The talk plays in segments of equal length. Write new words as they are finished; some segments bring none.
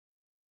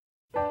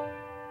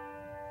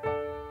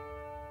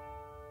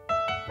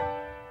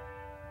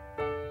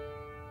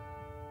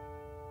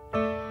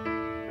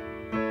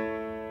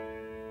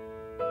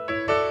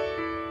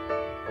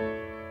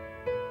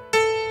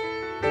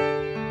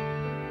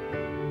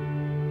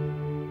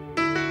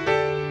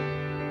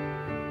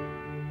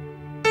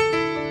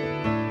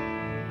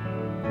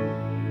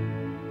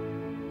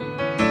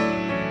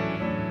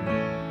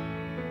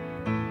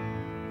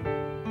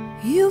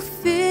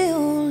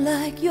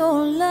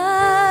your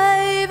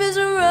life is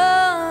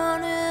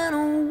running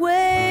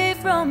away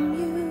from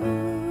you,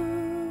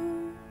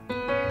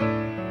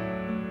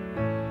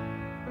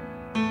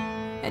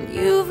 and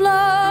you've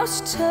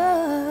lost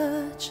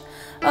touch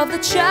of the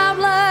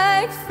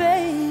childlike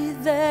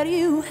faith that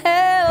you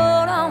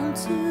held on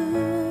to.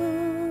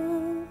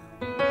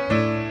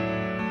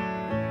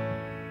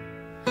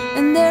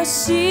 And there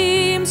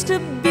seems to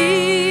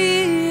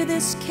be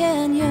this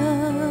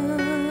canyon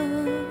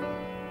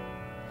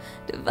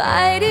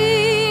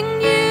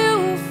dividing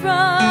you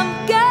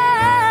from God,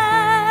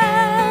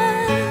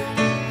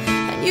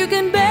 and you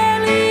can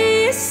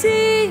barely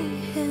see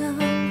Him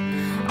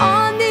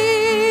on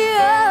the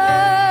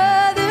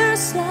other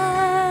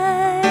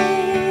side,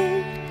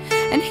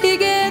 and He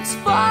gets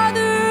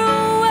farther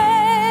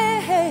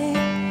away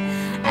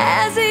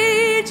as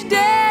each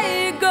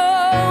day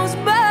goes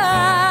by,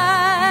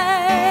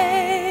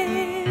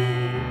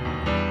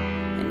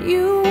 and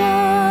you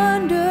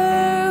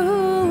wonder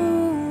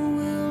who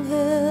will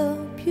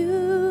help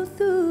you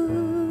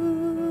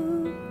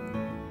through.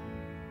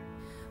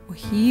 Well,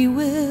 He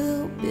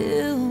will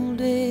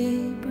build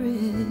a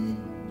bridge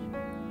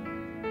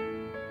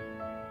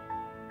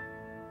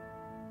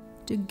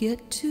to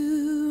get to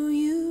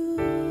you.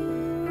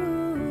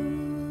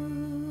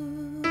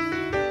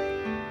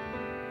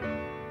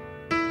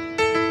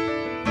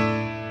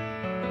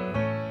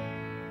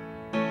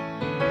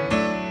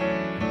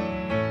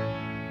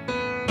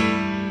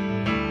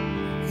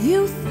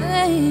 You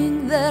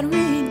think that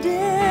redemption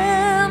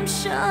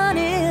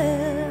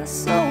is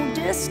so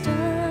distant,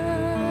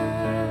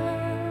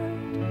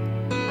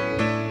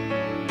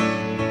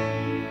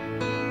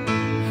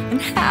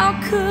 and how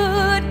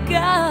could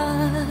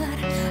God,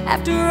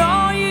 after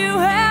all you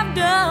have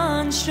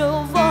done,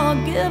 show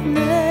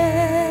forgiveness?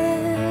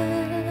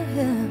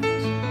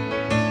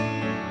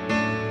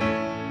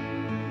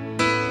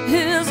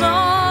 His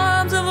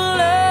arms of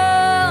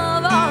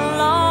love are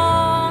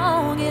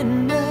long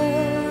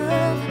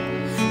enough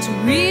to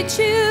reach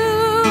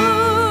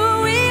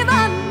you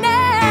even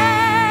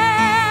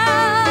now,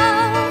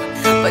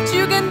 but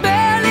you can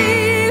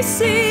barely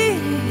see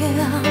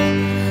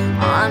Him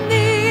on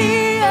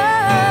the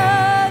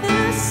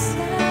other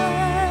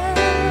side,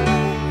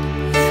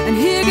 and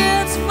He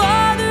gets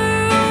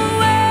farther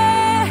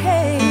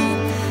away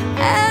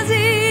as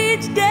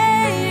each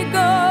day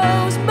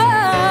goes by,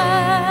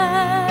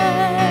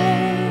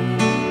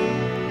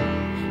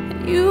 and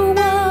you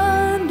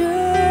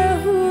wonder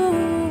who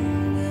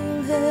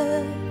will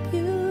help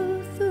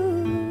you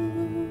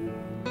through.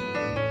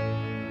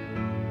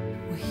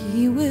 Well,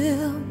 He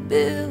will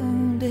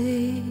build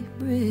a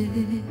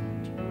bridge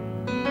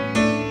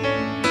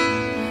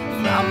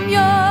from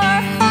your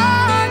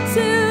heart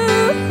to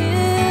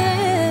His.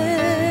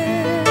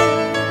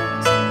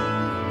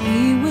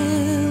 He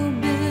will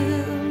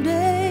build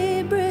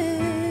a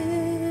bridge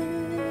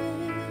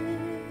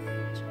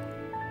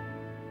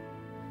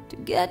to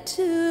get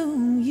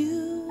to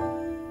you.